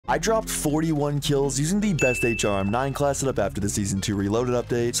I dropped 41 kills using the best HRM-9 class setup after the Season 2 Reloaded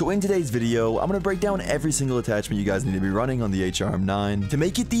update. So in today's video, I'm going to break down every single attachment you guys need to be running on the HRM-9 to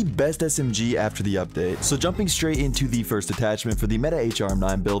make it the best SMG after the update. So jumping straight into the first attachment for the meta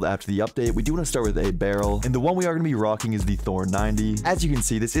HRM-9 build after the update, we do want to start with a barrel, and the one we are going to be rocking is the Thorn 90. As you can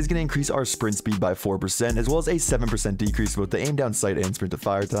see, this is going to increase our sprint speed by 4%, as well as a 7% decrease both the aim down sight and sprint to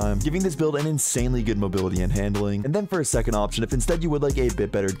fire time, giving this build an insanely good mobility and handling. And then for a second option, if instead you would like a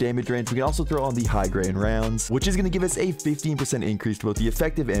bit better damage range, we can also throw on the high grain rounds, which is going to give us a 15% increase to both the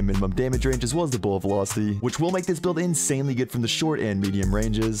effective and minimum damage range, as well as the bullet velocity, which will make this build insanely good from the short and medium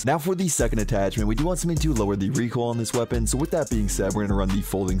ranges. Now for the second attachment, we do want something to lower the recoil on this weapon, so with that being said, we're going to run the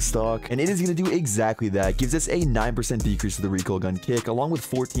folding stock, and it is going to do exactly that. Gives us a 9% decrease to the recoil gun kick, along with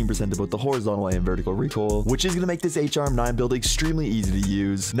 14% to both the horizontal and vertical recoil, which is going to make this HRM-9 build extremely easy to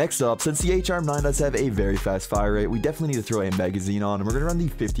use. Next up, since the HRM-9 does have a very fast fire rate, we definitely need to throw a magazine on, and we're going to run the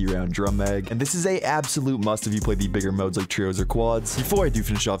 50 round drum mag, and this is a absolute must if you play the bigger modes like trios or quads. Before I do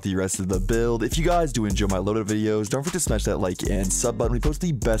finish off the rest of the build, if you guys do enjoy my loadout videos, don't forget to smash that like and sub button. We post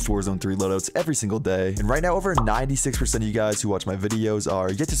the best Warzone 3 loadouts every single day, and right now over 96% of you guys who watch my videos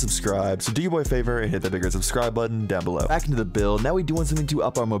are yet to subscribe, so do your boy a favor and hit that bigger subscribe button down below. Back into the build. Now we do want something to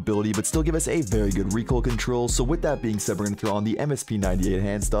up our mobility but still give us a very good recoil control, so with that being said, we're going to throw on the MSP98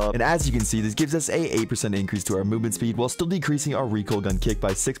 hand stop, and as you can see, this gives us a 8% increase to our movement speed while still decreasing our recoil gun kick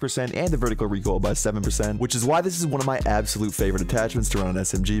by 6% and the vertical recoil by 7%, which is why this is one of my absolute favorite attachments to run on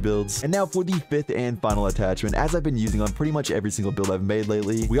SMG builds. And now for the fifth and final attachment, as I've been using on pretty much every single build I've made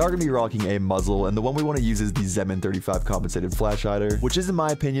lately, we are going to be rocking a muzzle, and the one we want to use is the Zeman 35 compensated flash hider, which is in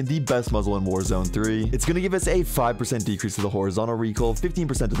my opinion the best muzzle in Warzone 3. It's going to give us a 5% decrease to the horizontal recoil,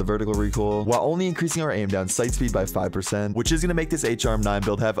 15% to the vertical recoil, while only increasing our aim down sight speed by 5%, which is going to make this HRM-9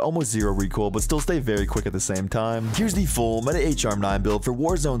 build have almost zero recoil but still stay very quick at the same time. Here's the full meta HRM-9 build for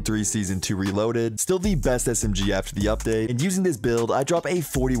Warzone 3 Season 2 Reloaded, still the best SMG after the update, and using this build, I drop a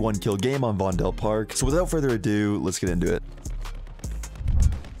 41 kill game on Vondel Park. So without further ado, let's get into it.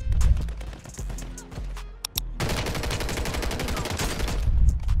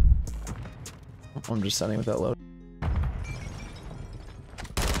 I'm just sending with that load.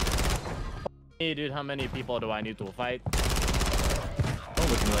 Hey dude, how many people do I need to fight? Don't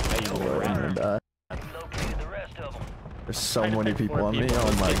look at me like that, you know, I'm gonna die. There's so many people on me,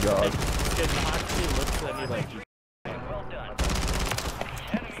 oh my god.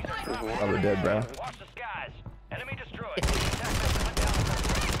 Probably dead, bro. Watch the skies. Enemy destroyed.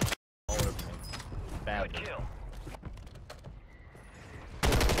 Bad kill.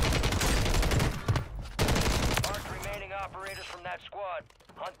 Mark remaining operators from that squad.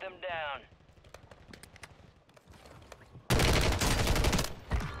 Hunt them down.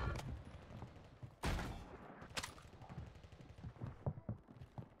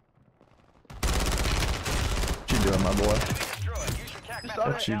 What you doing, my boy?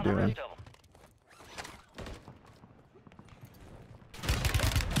 What What you doing?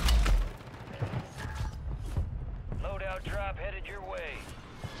 Loadout drop headed your way.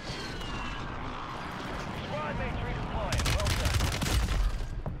 Squad mates redeploying. Well done.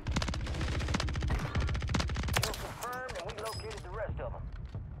 Kill confirmed, and we located the rest of them.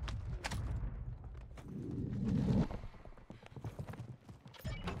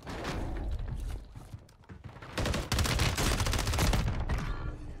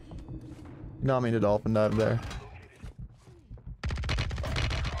 No, I mean, the dolphin dive there.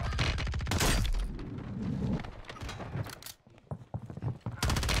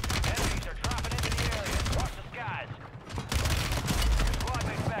 Enemies are dropping into the area. Watch the skies. Squad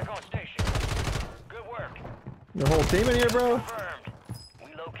mates back on station. Good work. Your whole team in here, bro? Confirmed.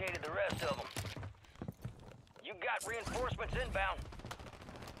 We located the rest of them. You got reinforcements inbound.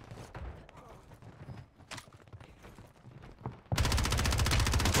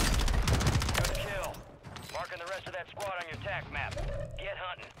 Good kill. Marking the rest of that squad on your TAC map. Get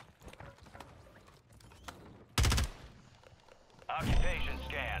hunting. Occupation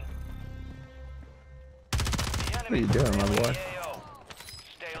scan. What are you doing, my boy?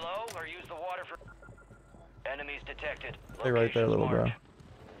 Stay low or use the water for... Enemies detected. Stay right there, little bro. Good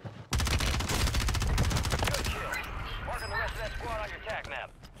kill. Marking the rest of that squad on your TAC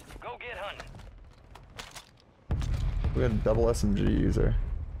map. Go get hunting. We had a double SMG user.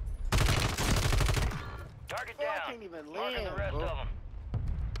 Target I down. can't even Marking the land, rest bro. of them.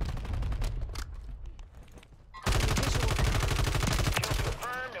 Kill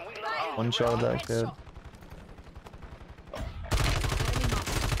confirmed and we lost. One shot of that kid.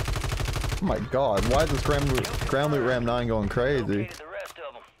 Oh my god, why is this ground loot Ram 9 going crazy? Located the rest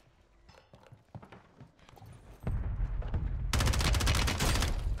of them.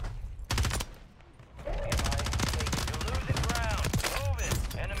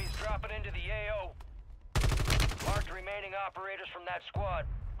 that squad.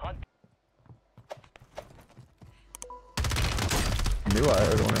 Hunt. Knew I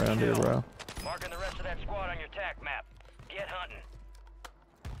heard one around here, bro. Marking the rest of that squad on your TAC map. Get hunting.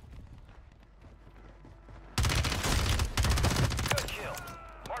 Good kill.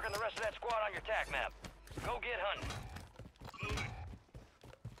 Marking the rest of that squad on your TAC map. Go get hunting.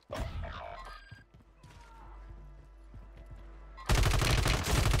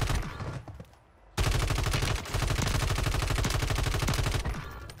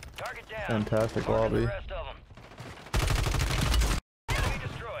 Target down. Fantastic Marking lobby. the rest of them. Enemy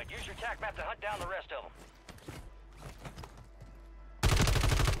destroyed. Use your TAC map to hunt down the rest of them.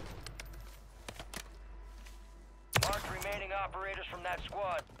 Mark remaining operators from that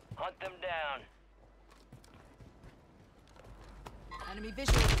squad. Hunt them down. Enemy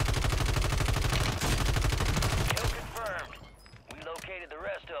visual. Kill confirmed. We located the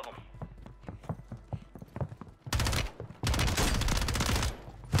rest of them.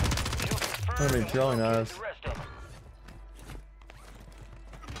 Kill confirmed. Enemy and we killing located us. the rest of them.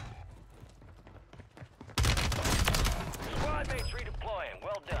 Squad mates redeploying.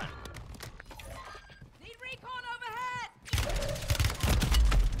 Well done. Need recon overhead.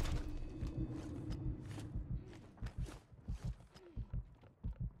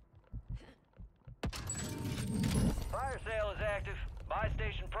 Fire sale is active. Buy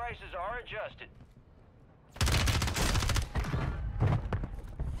station prices are adjusted.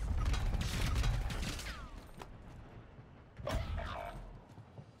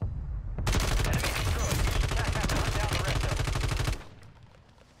 Enemy destroyed. Use your TAC map to hunt down the rest of them.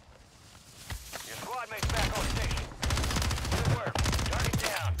 Your squad mates back on station. Good work. Target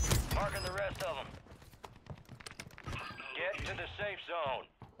down. Marking the rest of them. Get to the safe zone.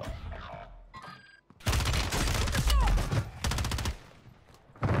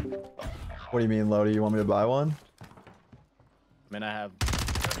 What do you mean, Lodi? You want me to buy one? I mean, I have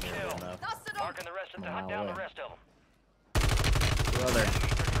Good kill. enough. Dusted them. Marking the rest of the hunt Wow, down the way. rest of them. Two other.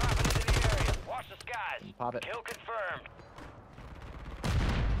 Enemies are dropping into the area. Watch the skies. Pop it. Kill confirmed.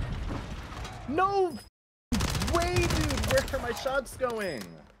 No way, dude. Where are my shots going?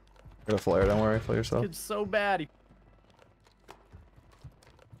 Got a flare, don't worry, flare yourself. It's so bad.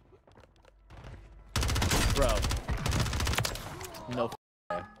 Bro. No.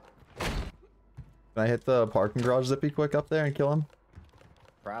 Can I hit the parking garage zippy quick up there and kill him?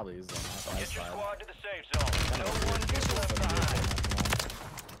 Probably is on that Get your side. squad to the safe zone. No one gets left behind.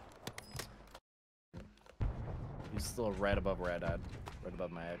 He's still right above where I died. Right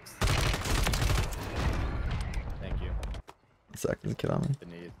above my ex. Thank you. Second kid on me. The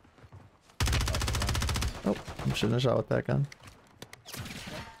need. Oh, I'm shooting a shot with that gun.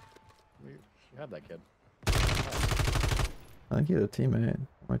 You have that kid. I think he had a teammate. Am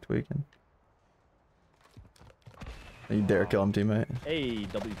I tweaking? You dare kill him, teammate. Hey,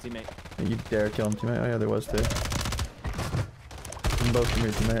 W teammate. You dare kill him, teammate. Oh yeah, there was two. Both from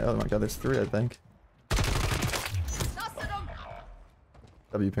your teammate. Oh my god, there's three, I think. Dusted them.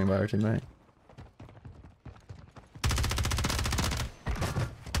 W ping by our teammate.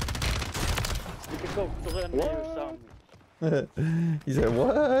 You could go Glen or something. He said,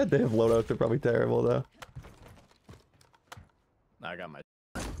 what? They have loadouts, they're probably terrible though. I got my.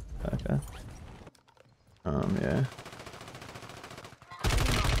 Okay. Yeah.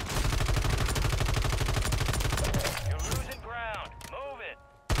 You're losing ground. Move it.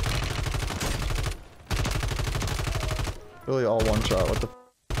 Really all one shot, what the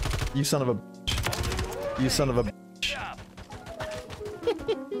f. You son of a bitch. You son of a bitch. Job.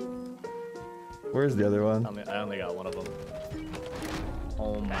 Where's the other one? I only got one of them.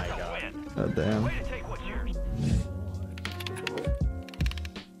 Oh my god. Win. God damn. Way to take